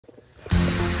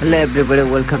Hello everybody,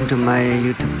 welcome to my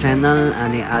YouTube channel.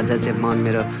 अनि आज चाहिँ म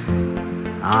मेरो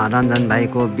रञ्जन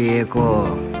भाइको बिहेको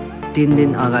 3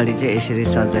 दिन अगाडि चाहिँ यसरी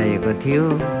सजाएको थियो।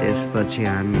 त्यसपछि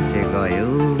हामी चाहिँ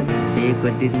गयौँ बिहेको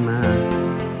दिनमा।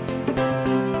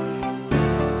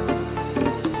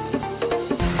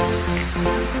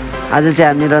 आज चाहिँ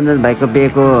हामी रञ्जन भाइको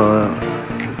बिहेको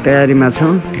तयारीमा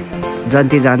छौँ,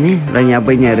 जन्ती जाने र यहाँ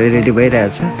बहिनीहरू रेडी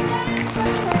भइरहेछ।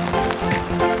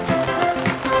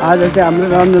 आज चाहिँ हाम्रो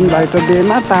रञ्जन भाइको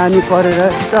बिहेमा पानी परेर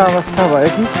यस्तो अवस्था भयो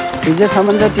कि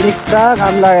हिजोसम्म चाहिँ टिनिक्क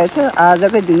घाम लागेको थियो,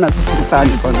 आजकै दिनमा चाहिँ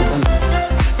पानी पर्नु पर्ने।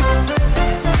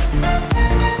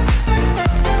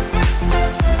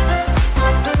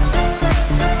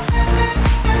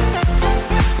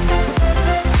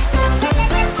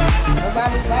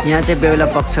 यहाँ चाहिँ बेहुला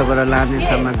पक्षबाट लाने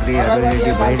सामग्रीहरू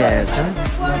रेडी भइरहेछ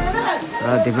र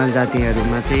धिमल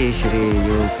जातिहरूमा चाहिँ यसरी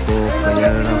यो कोक,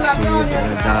 रक्सी,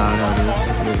 जाडहरू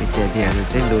इत्यादिहरू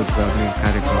चाहिँ लोड गर्ने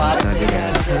कार्यक्रम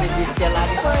चलिरहेछ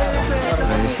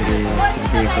र यसरी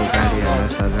बिहेको गाडीहरू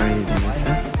सजाइदिनेछ।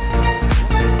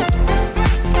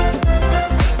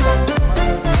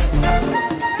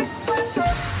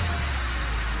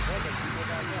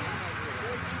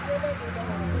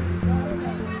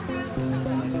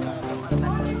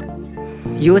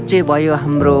 यो चाहिँ भयो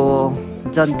हाम्रो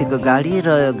जन्तीको गाडी र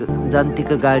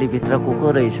जन्तीको गाडीभित्र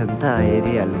को रहेछन् त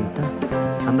हेरिहालौँ त।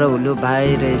 हाम्रो हुलु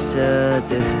भाइ रहेछ,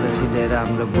 त्यसपछि लिएर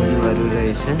हाम्रो बुढीहरू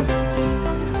रहेछ,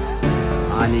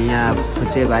 अनि यहाँ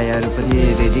फुचे भाइहरू पनि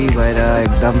रेडी भएर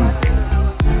एकदम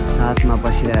साथमा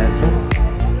बसिरहेछ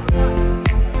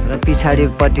र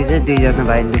पछाडिपट्टि चाहिँ 2 जना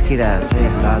भाइ लुकिरहेछ।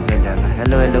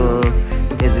 हेलो हेलो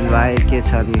तेजुल भाइ, के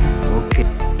छ नि? ओके।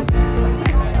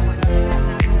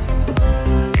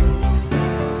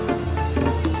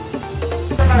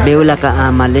 बेहुलाका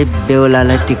आमाले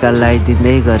बेहुलालाई टिका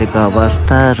लगाइदिँदै गरेको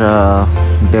अवस्था र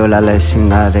बेहुलालाई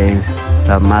सिँगारे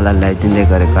र माला लगाइदिँदै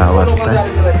गरेको अवस्था।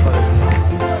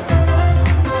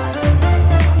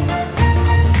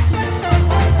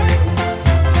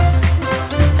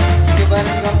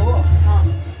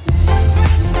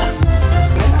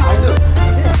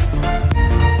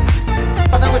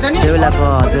 बेहुलाको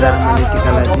हजुरआमाले टिका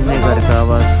लगाइदिँदै गरेको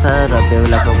अवस्था र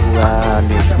बेहुलाको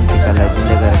बुवाले टिका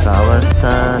लगाइदिँदै गरेको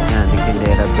अवस्था। त्यहाँदेखि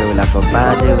लिएर बेहुलाको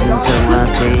बाजे हुनुहुन्छ, उहाँ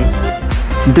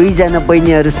चाहिँ 2 जना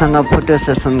बहिनीहरूसँग फोटो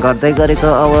सेसन गर्दै गरेको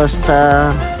अवस्था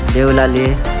बेहुलाले।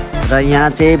 र यहाँ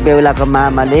चाहिँ बेहुलाको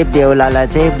मामाले बेहुलालाई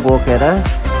चाहिँ बोकेर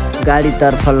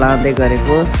गाडीतर्फ लाँदै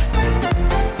गरेको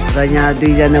र यहाँ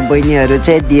 2 जना बहिनीहरू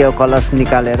चाहिँ दियो कलश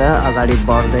निकालेर अगाडि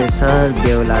बढ्दैछ।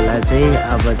 बेहुलालाई चाहिँ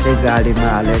अब चाहिँ गाडीमा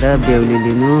हालेर बेहुली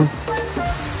लिनु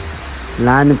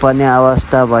लानुपर्ने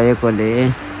अवस्था भएकोले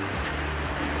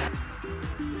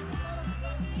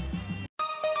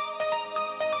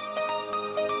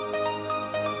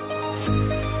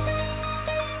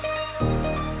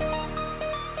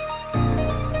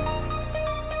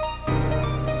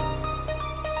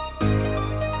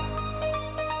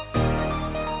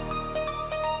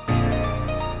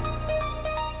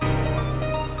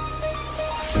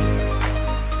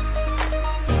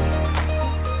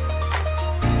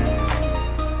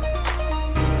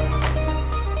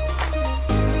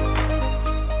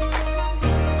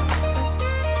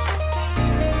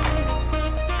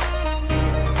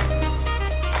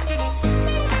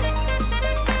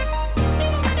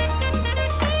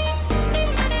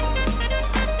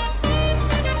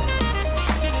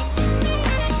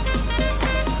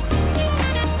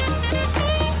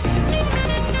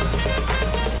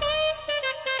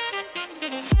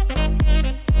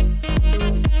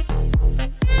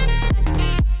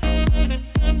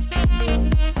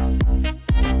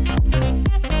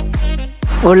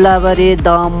उर्लाबारी,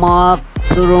 दमक,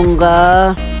 सुरुङ्गा,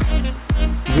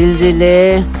 झिलझिले,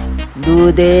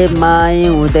 दुधे, माई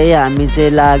हुँदै हामी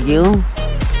चाहिँ लाग्यौँ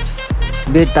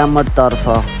बिरतामठतर्फ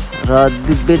र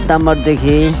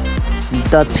बिरतामठदेखि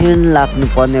दक्षिण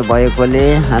लाग्नुपर्ने भएकोले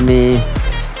हामी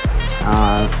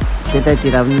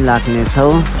त्यतैतिर पनि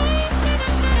लाग्नेछौँ।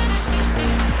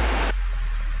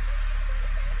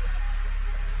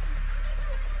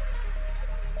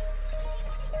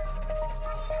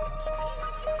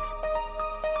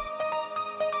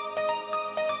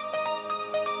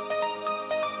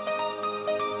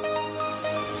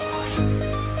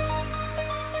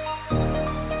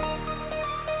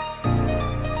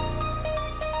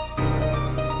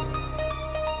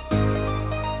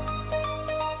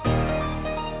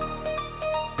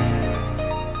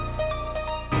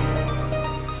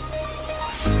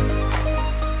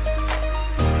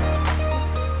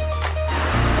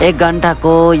 एक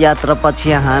घन्टाको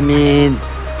यात्रापछि हामी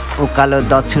उकालो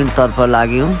दक्षिणतर्फ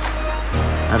लाग्यौँ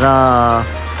र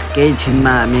केही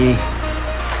छिनमा हामी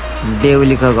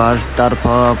बेहुलीको घरतर्फ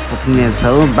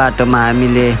पुग्नेछौँ। बाटोमा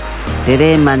हामीले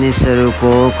धेरै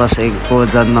मानिसहरूको कसैको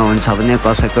जन्म हुन्छ भने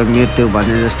कसैको मृत्यु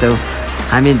भने जस्तो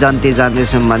हामी जन्ती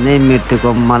जाँदैछौँ भने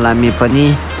मृत्युको मलामी पनि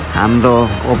हाम्रो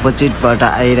अपोजिटबाट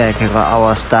आइरहेको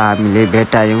अवस्था हामीले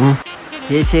भेटायौँ।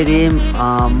 यसरी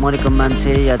मरेको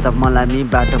मान्छे या त मलामी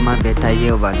बाटोमा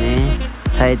भेटाइयो भने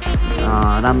सायद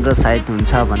राम्रो सायद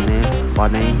हुन्छ भन्ने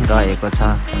भनाइ रहेको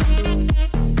छ।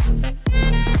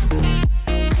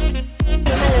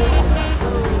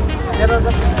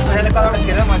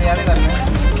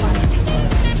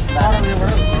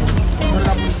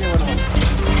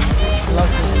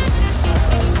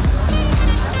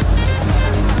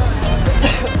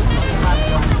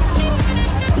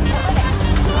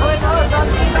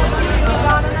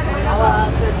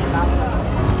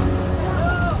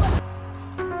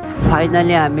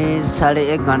 फाइनली हामी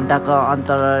 1.5 घन्टाको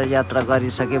अन्तर यात्रा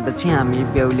गरिसकेपछि हामी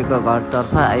बेहुलीको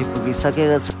घरतर्फ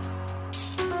आइपुगिसकेका छौँ।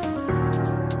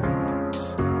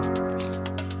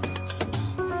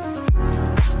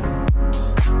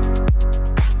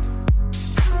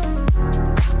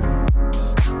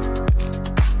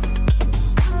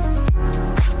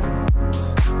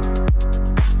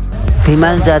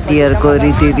 हिमाल जातिहरूको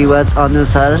रीतिरिवाज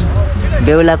अनुसार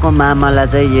बेहुलाको मामालाई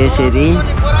चाहिँ यसरी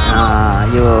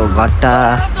यो घट्टा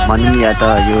भनौँ या त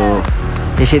यो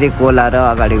यसरी कोलाएर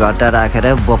अगाडि घट्टा राखेर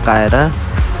बोकाएर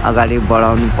अगाडि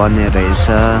बढाउनु पर्ने रहेछ।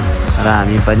 र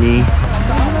हामी पनि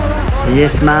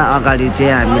यसमा अगाडि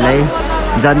चाहिँ हामीलाई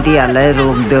जन्तीहरूलाई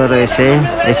रोक्दो रहेछ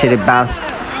यसरी बाँस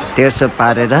तेर्सो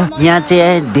पारेर। यहाँ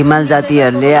चाहिँ धिमाल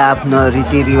जातिहरूले आफ्नो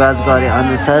रीतिरिवाज गरे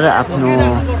अनुसार आफ्नो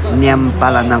नियम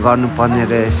पालना गर्नुपर्ने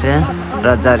रहेछ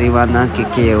र जरिवाना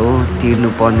के हो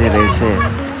तिर्नुपर्ने रहेछ।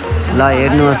 ल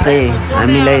हेर्नुहोस् है,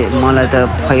 मलाई त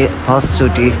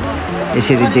फर्स्टचोटि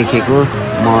यसरी देखेको,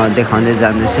 म देखाउँदै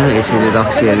जाँदैछु। यसरी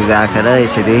रक्सीहरू राखेर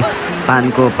यसरी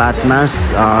पानको पातमा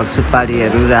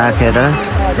सुपारीहरू राखेर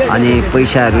अनि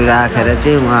पैसाहरू राखेर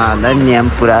चाहिँ उहाँहरूलाई नियम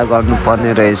पुरा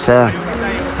गर्नुपर्ने रहेछ।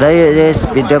 र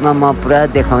यस भिडियोमा म पुरा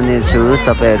देखाउने छु,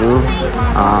 तपाईँहरू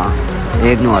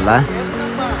हेर्नु होला।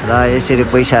 र यसरी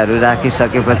पैसाहरू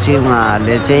राखिसकेपछि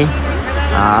उहाँहरूले चाहिँ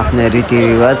आफ्नो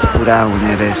रीतिरिवाज पुरा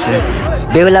हुने रहेछ।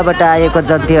 बेहुलाबाट आएको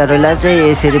जन्तीहरूलाई चाहिँ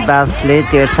यसरी बाँसले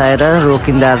तेर्साएर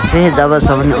रोकिँदा रहेछ।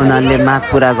 जबसम्म उनीहरूले माग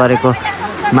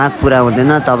पुरा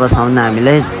हुँदैन तबसम्म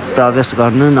हामीलाई प्रवेश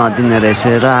गर्नु नदिने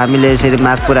रहेछ। र हामीले यसरी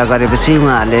माग पुरा गरेपछि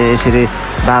उहाँहरूले यसरी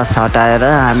बाँस हटाएर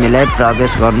हामीलाई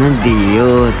प्रवेश गर्नु दियो।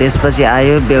 त्यसपछि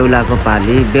आयो बेहुलाको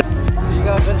पाली।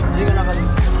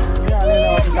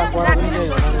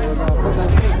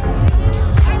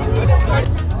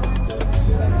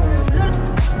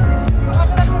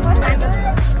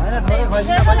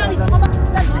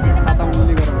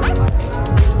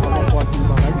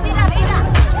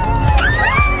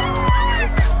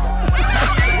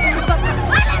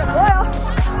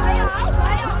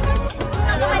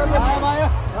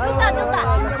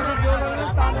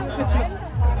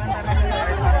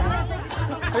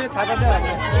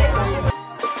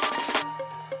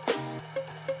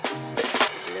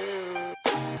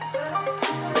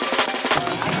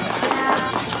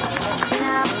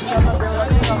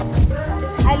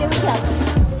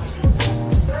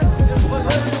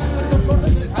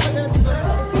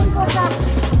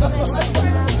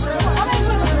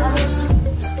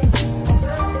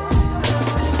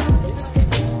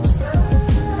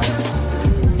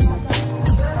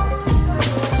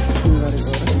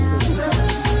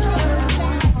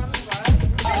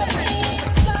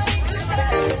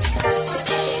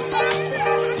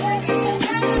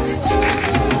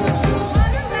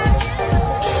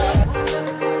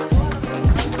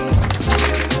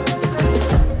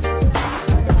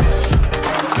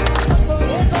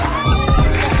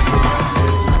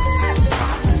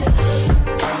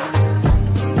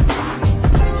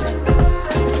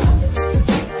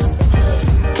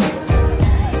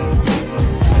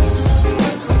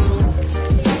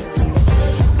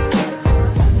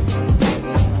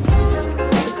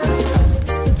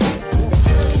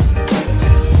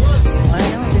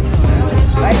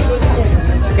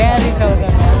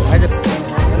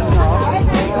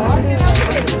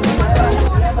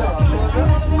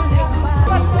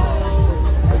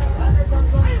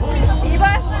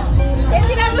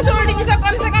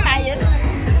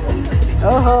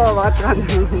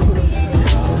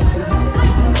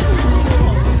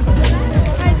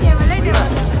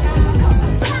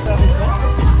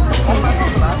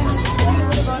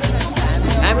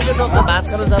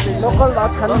 लोकल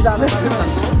भात खानु जाँदैछु।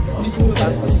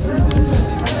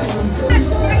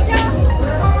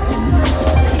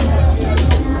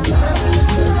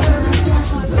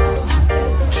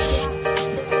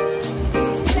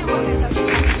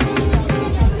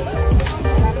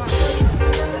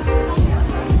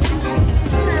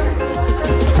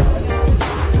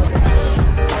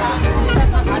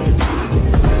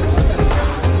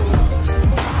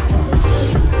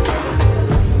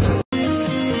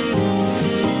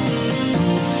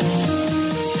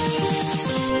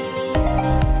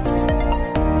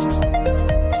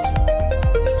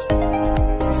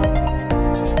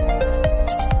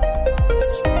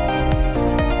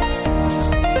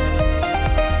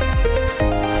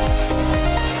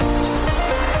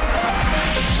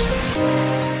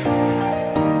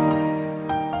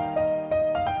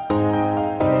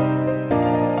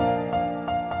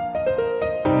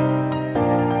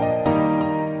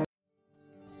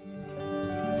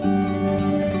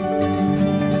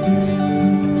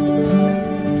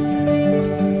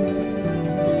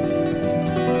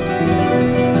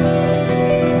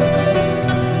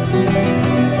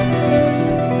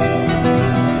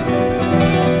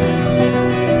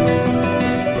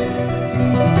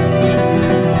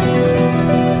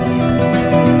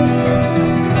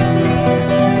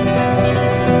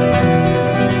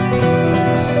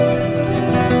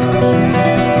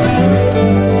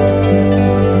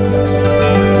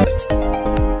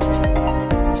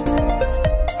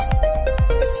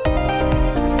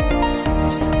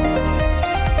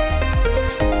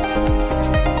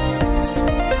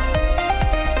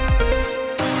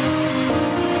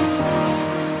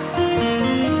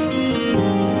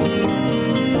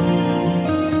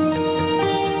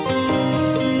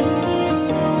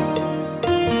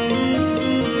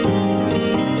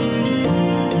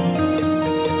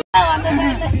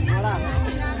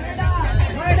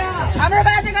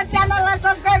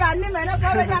 हान्दिम हैन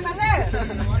सबैजनाले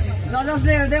ल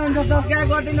जसले हेर्दै हुन्छ सब्स्क्राइब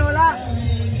गरिदिनु होला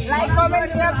लाइक कमेन्ट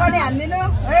शेयर पनि हान्दिनु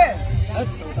है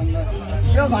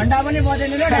यो घण्टा पनि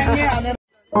बजाइदिनु ल ढ्याङ्गे हामी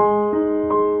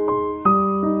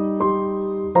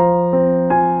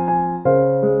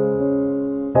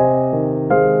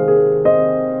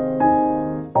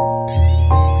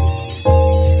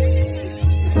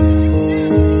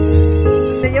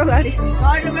यो गाडी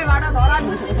 100 रुपैयाँ भाडा धरान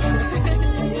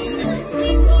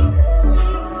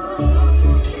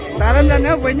धरान जाने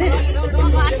हो बहिनी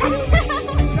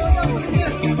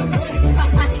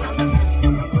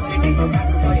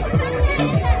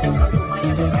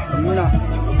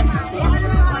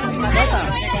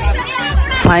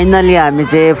फाइनली हामी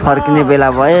चाहिँ फर्किने बेला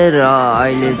भयो र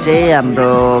अहिले चाहिँ हाम्रो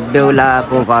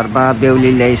बेहुलाको घरमा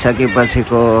बेहुली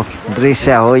ल्याइसकेपछिको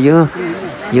दृश्य हो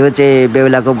यो चाहिँ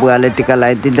बेहुलाको बुवाले टिका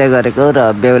लगाइदिँदै गरेको र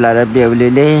बेहुला र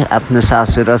बेहुलीले आफ्नो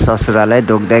सासू र ससुरालाई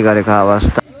ढोक्दै गरेको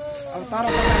अवस्था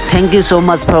Thank you so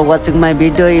much for watching my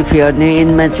video. If you are new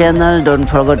in my channel, don't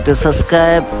forget to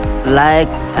subscribe, like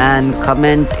and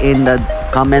comment in the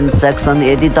comment section.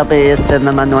 यदि तपाईं यस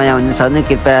च्यानलमा नयाँ हुनुहुन्छ भने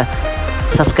कृपया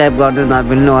सब्स्क्राइब गर्नु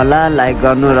नभुल्नु होला, लाइक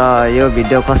गर्नु र यो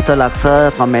भिडियो कस्तो लाग्छ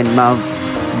कमेन्टमा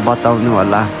बताउनु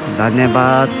होला।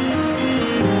 धन्यवाद।